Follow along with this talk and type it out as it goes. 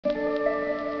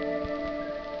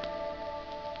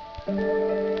Good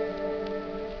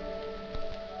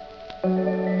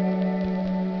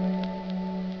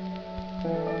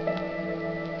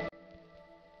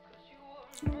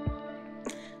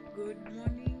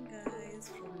morning, guys,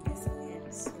 from this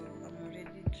end. So I'm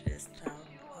already dressed up.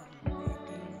 I'm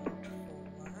heading out for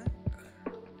work,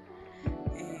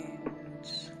 and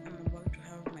I'm about to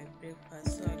have my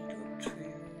breakfast. So I'll talk to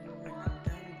you when I'm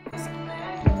done because I'm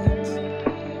already late.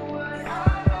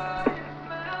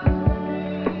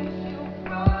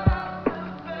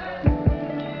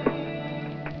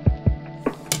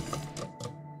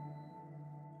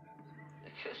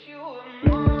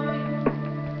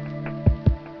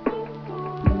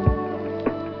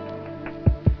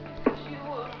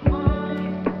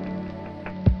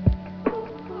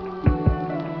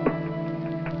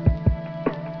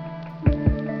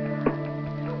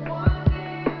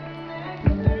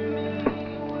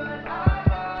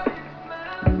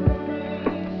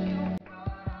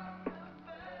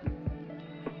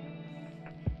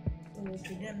 So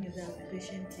today I'm in the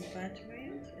patient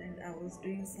department, and I was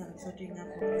doing some sorting up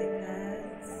of the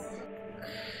cards.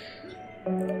 I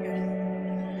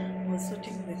was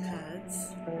sorting the cards.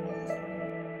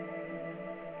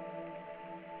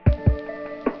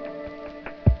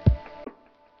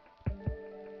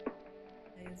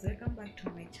 Guys, welcome back to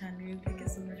my channel. Thank you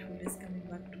so much for just coming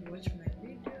back to watch my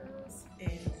videos,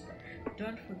 and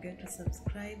don't forget to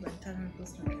subscribe and turn on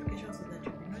post notifications so that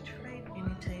you'll be notified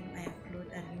anytime I upload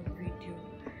a new video.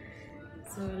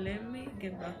 So let me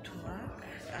get back to work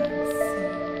and see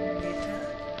you later.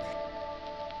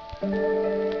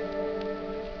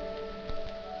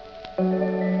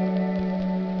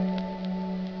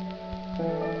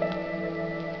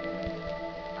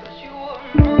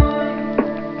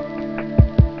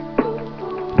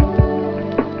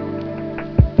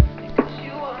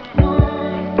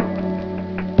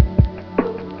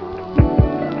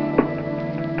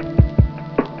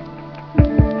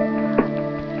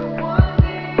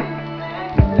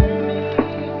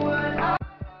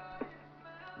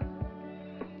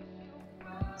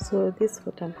 So this is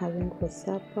what I'm having for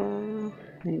supper.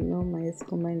 I know my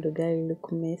skuma and ugali look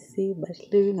messy, but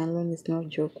living alone is not a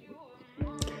joke.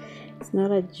 It's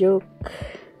not a joke.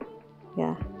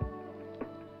 Yeah.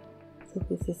 So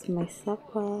this is my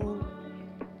supper.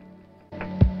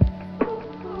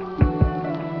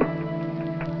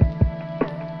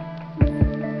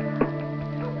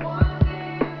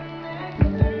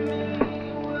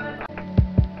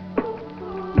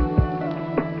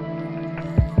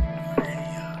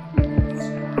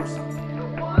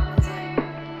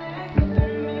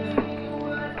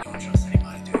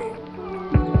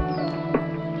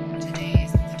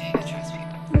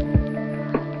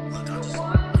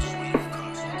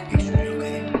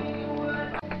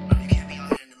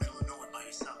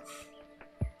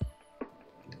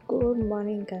 Good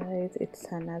morning, guys. It's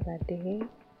another day.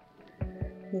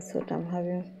 This is what I'm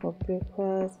having for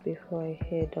breakfast before I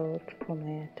head out for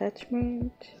my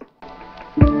attachment.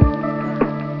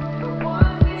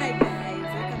 Hi guys,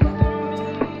 welcome back to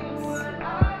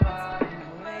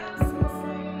my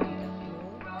channel.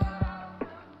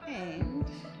 And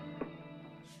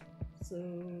so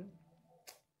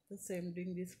that's why I'm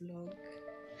doing this vlog.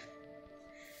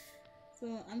 So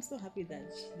I'm so happy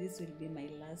that this will be my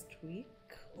last week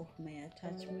of my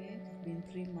attachment. It's been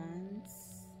 3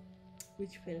 months,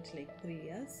 which felt like 3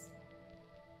 years.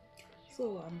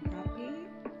 So I'm happy.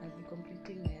 I'll be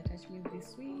completing my attachment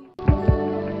this week.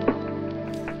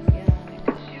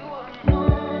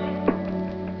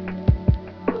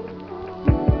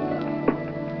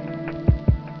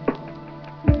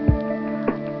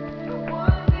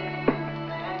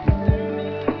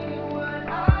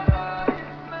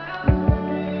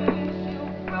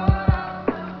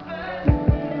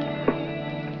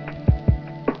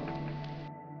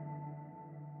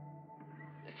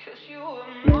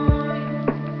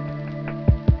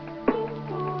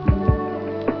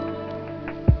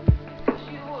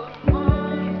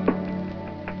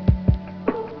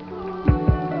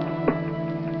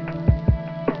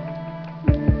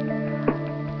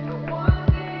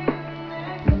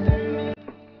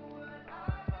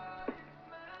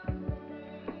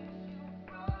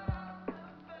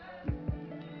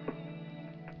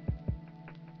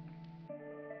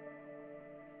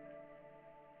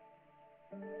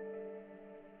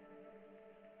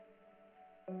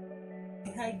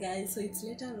 Hi guys, so it's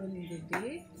later on in the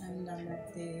day and I'm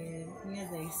at near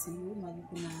the ICU.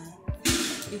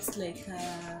 It's like a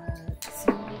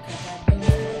small cabin,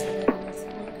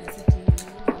 small setting room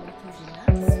to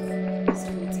relax. So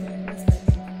it's my first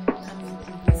time coming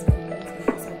to this place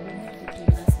because I've been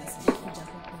here for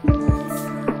 2 months.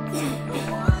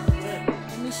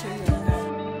 Let me show you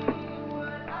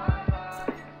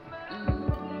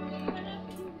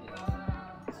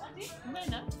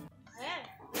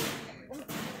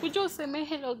Would you say my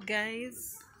hello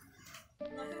guys?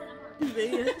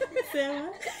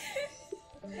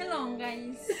 Hello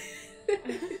guys.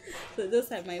 So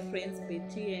those are my friends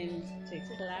Betty and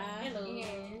Tekla. Hello.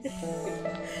 Yes.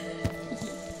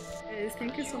 Guys,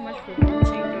 thank you so much for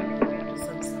watching. Don't forget to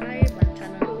subscribe and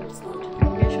turn on post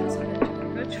notifications so that you'll be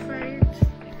notified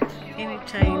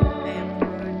anytime I am